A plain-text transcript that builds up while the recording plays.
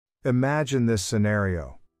Imagine this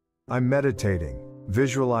scenario. I'm meditating,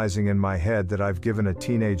 visualizing in my head that I've given a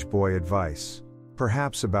teenage boy advice,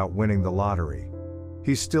 perhaps about winning the lottery.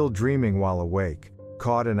 He's still dreaming while awake,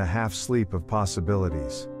 caught in a half-sleep of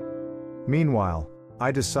possibilities. Meanwhile,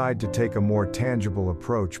 I decide to take a more tangible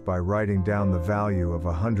approach by writing down the value of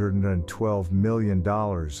 $112 million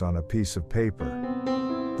on a piece of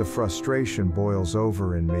paper. The frustration boils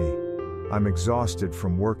over in me. I'm exhausted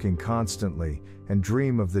from working constantly and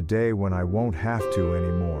dream of the day when I won't have to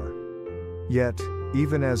anymore. Yet,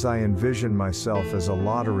 even as I envision myself as a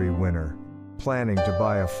lottery winner, planning to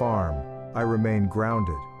buy a farm, I remain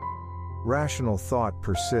grounded. Rational thought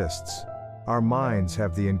persists. Our minds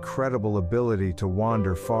have the incredible ability to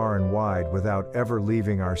wander far and wide without ever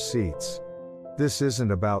leaving our seats. This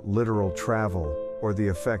isn't about literal travel or the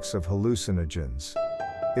effects of hallucinogens.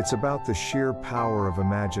 It's about the sheer power of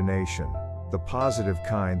imagination, the positive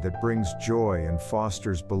kind that brings joy and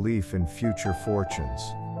fosters belief in future fortunes.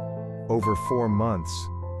 Over 4 months,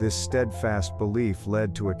 this steadfast belief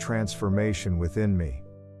led to a transformation within me.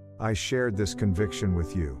 I shared this conviction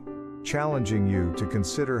with you, challenging you to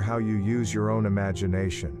consider how you use your own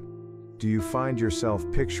imagination. Do you find yourself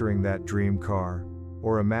picturing that dream car,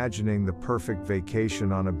 or imagining the perfect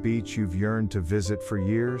vacation on a beach you've yearned to visit for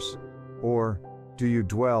years? Or do you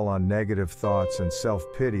dwell on negative thoughts and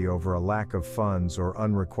self-pity over a lack of funds or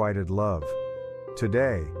unrequited love?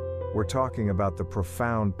 Today, we're talking about the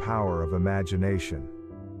profound power of imagination.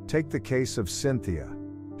 Take the case of Cynthia.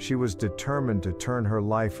 She was determined to turn her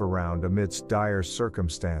life around amidst dire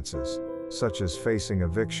circumstances, such as facing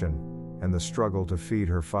eviction and the struggle to feed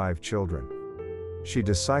her 5 children. She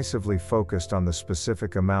decisively focused on the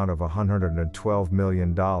specific amount of $112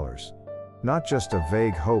 million, not just a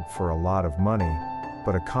vague hope for a lot of money,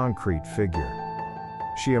 but a concrete figure.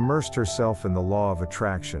 She immersed herself in the law of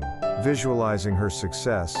attraction, visualizing her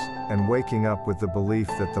success and waking up with the belief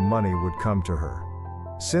that the money would come to her.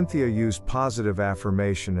 Cynthia used positive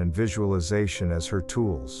affirmation and visualization as her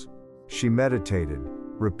tools. She meditated,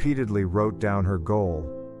 repeatedly wrote down her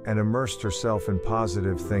goal, and immersed herself in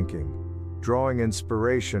positive thinking, drawing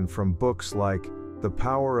inspiration from books like The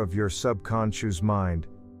Power of Your Subconscious Mind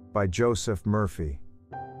by Joseph Murphy.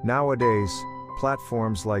 Nowadays,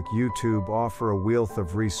 platforms like YouTube offer a wealth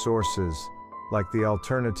of resources, like the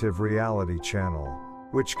Alternative Reality Channel,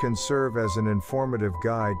 which can serve as an informative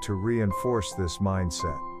guide to reinforce this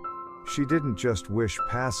mindset. She didn't just wish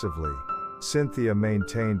passively. Cynthia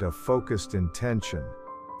maintained a focused intention,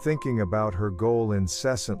 thinking about her goal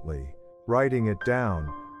incessantly, writing it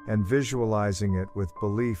down, and visualizing it with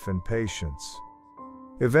belief and patience.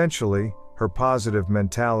 Eventually, her positive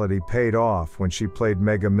mentality paid off when she played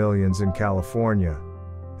Mega Millions in California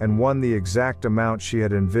and won the exact amount she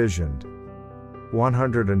had envisioned,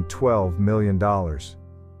 $112 million.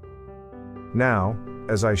 Now,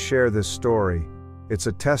 as I share this story, it's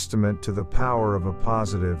a testament to the power of a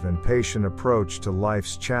positive and patient approach to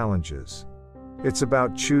life's challenges. It's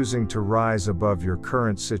about choosing to rise above your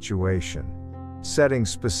current situation, setting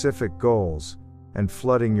specific goals, and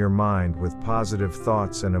flooding your mind with positive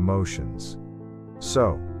thoughts and emotions.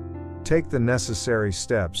 So, take the necessary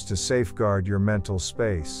steps to safeguard your mental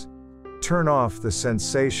space. Turn off the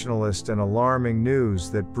sensationalist and alarming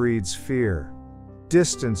news that breeds fear.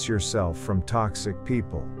 Distance yourself from toxic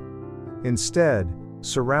people. Instead,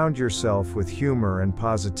 surround yourself with humor and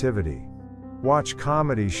positivity. Watch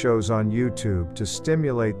comedy shows on YouTube to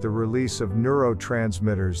stimulate the release of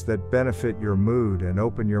neurotransmitters that benefit your mood and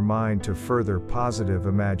open your mind to further positive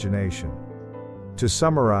imagination. To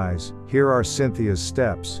summarize, here are Cynthia's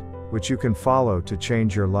steps, which you can follow to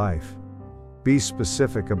change your life. Be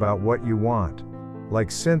specific about what you want,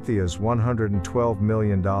 like Cynthia's $112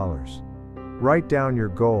 million. Write down your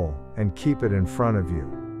goal and keep it in front of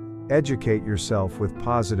you. Educate yourself with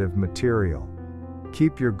positive material.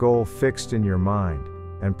 Keep your goal fixed in your mind,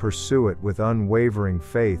 and pursue it with unwavering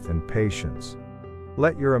faith and patience.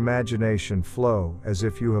 Let your imagination flow as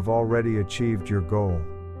if you have already achieved your goal.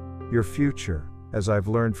 Your future, as I've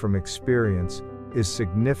learned from experience, is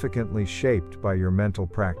significantly shaped by your mental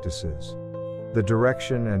practices. The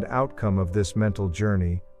direction and outcome of this mental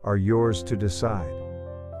journey are yours to decide.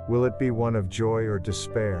 Will it be one of joy or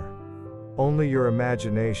despair? Only your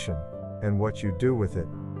imagination, and what you do with it,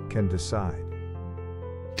 can decide.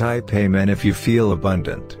 Type Amen if you feel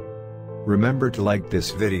abundant. Remember to like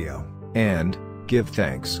this video, and give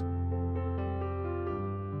thanks.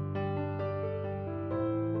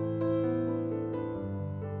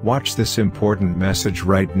 Watch this important message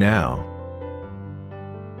right now.